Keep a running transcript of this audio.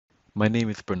My name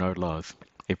is Bernard Laws,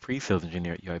 a pre-sales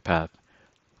engineer at UiPath.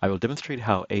 I will demonstrate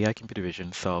how AI computer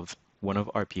vision solves one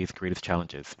of RPA's greatest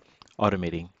challenges,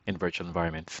 automating in virtual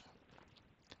environments.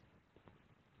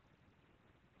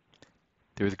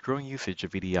 There is growing usage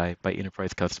of VDI by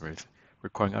enterprise customers,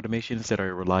 requiring automations that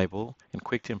are reliable and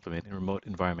quick to implement in remote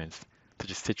environments,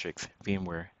 such as Citrix,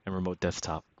 VMware, and remote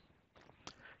desktop.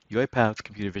 UiPath's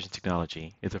computer vision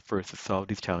technology is the first to solve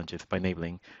these challenges by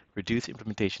enabling reduced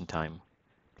implementation time,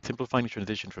 simplifying the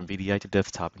transition from VDI to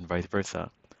desktop and vice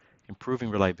versa, improving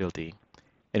reliability,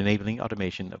 and enabling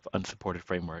automation of unsupported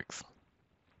frameworks.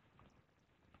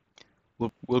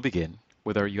 We'll begin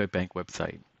with our UiBank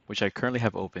website, which I currently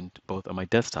have opened both on my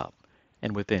desktop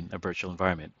and within a virtual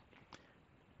environment.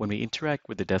 When we interact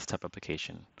with the desktop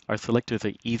application, our selectors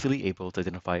are easily able to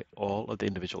identify all of the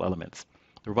individual elements.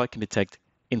 The robot can detect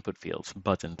input fields,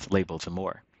 buttons, labels, and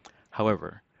more.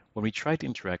 However, when we try to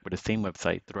interact with the same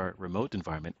website through our remote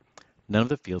environment, none of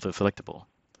the fields are selectable.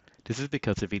 This is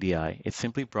because the VDI is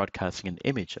simply broadcasting an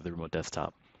image of the remote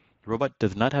desktop. The robot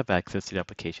does not have access to the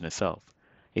application itself.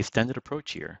 A standard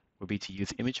approach here would be to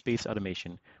use image-based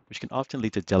automation, which can often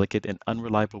lead to delicate and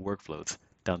unreliable workflows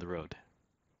down the road.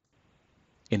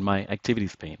 In my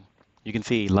Activities pane, you can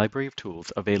see a library of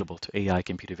tools available to AI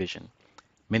computer vision,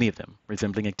 many of them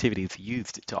resembling activities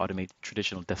used to automate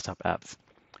traditional desktop apps.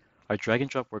 Our drag and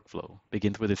drop workflow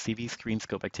begins with a CV screen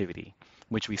scope activity, in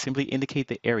which we simply indicate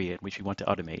the area in which we want to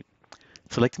automate.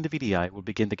 Selecting the VDI will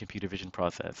begin the computer vision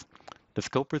process. The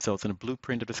scope results in a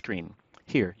blueprint of the screen.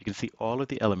 Here, you can see all of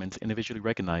the elements individually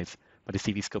recognized by the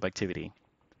CV scope activity.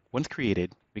 Once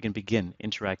created, we can begin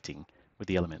interacting with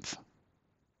the elements.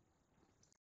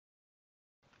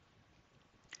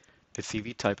 The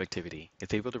CV type activity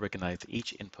is able to recognize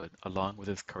each input along with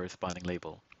its corresponding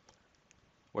label,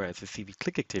 whereas the CV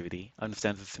click activity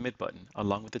understands the submit button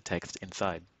along with the text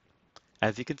inside.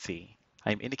 As you can see,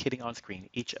 I am indicating on screen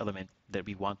each element that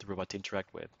we want the robot to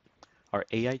interact with. Our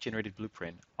AI-generated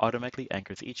blueprint automatically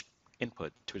anchors each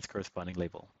input to its corresponding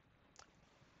label.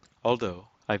 Although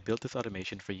I've built this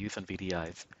automation for use on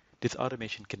VDIs, this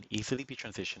automation can easily be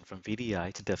transitioned from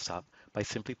VDI to desktop by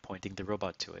simply pointing the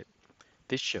robot to it.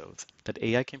 This shows that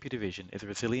AI computer vision is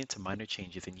resilient to minor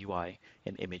changes in UI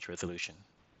and image resolution.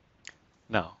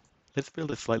 Now, let's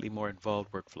build a slightly more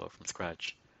involved workflow from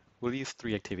scratch. We'll use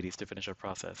 3 activities to finish our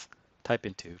process. Type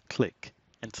into click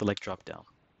and select dropdown.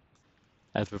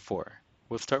 As before,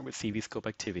 we'll start with CV scope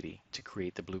activity to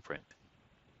create the blueprint.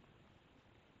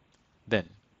 Then,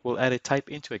 we'll add a type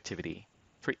into activity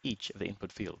for each of the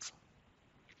input fields.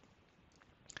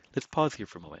 Let's pause here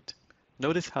for a moment.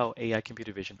 Notice how AI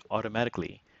computer vision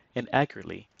automatically and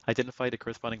accurately identified the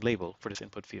corresponding label for this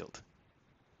input field.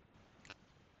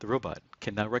 The robot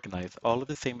can now recognize all of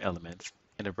the same elements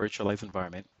in a virtualized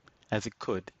environment as it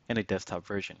could in a desktop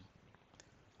version.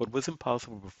 What was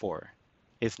impossible before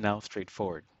is now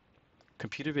straightforward.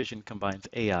 Computer vision combines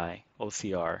AI,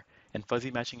 OCR, and fuzzy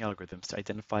matching algorithms to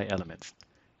identify elements,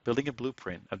 building a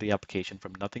blueprint of the application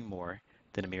from nothing more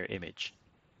than a mere image.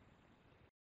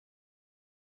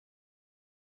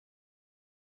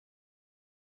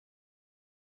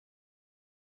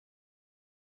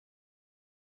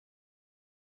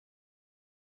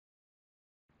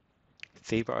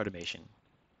 Save our automation,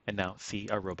 and now see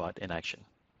our robot in action.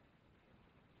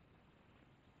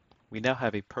 We now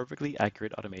have a perfectly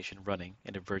accurate automation running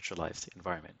in a virtualized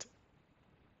environment.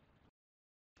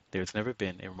 There has never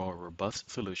been a more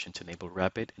robust solution to enable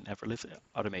rapid and effortless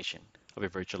automation of a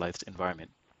virtualized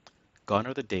environment. Gone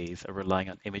are the days of relying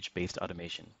on image-based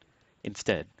automation.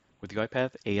 Instead, with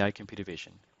UiPath AI computer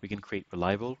vision, we can create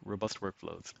reliable, robust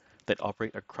workflows that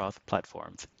operate across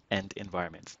platforms and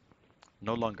environments.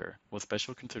 No longer will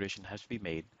special consideration have to be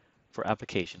made for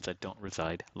applications that don't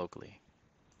reside locally.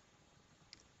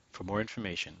 For more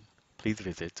information, please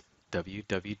visit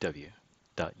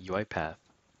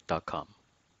www.uipath.com.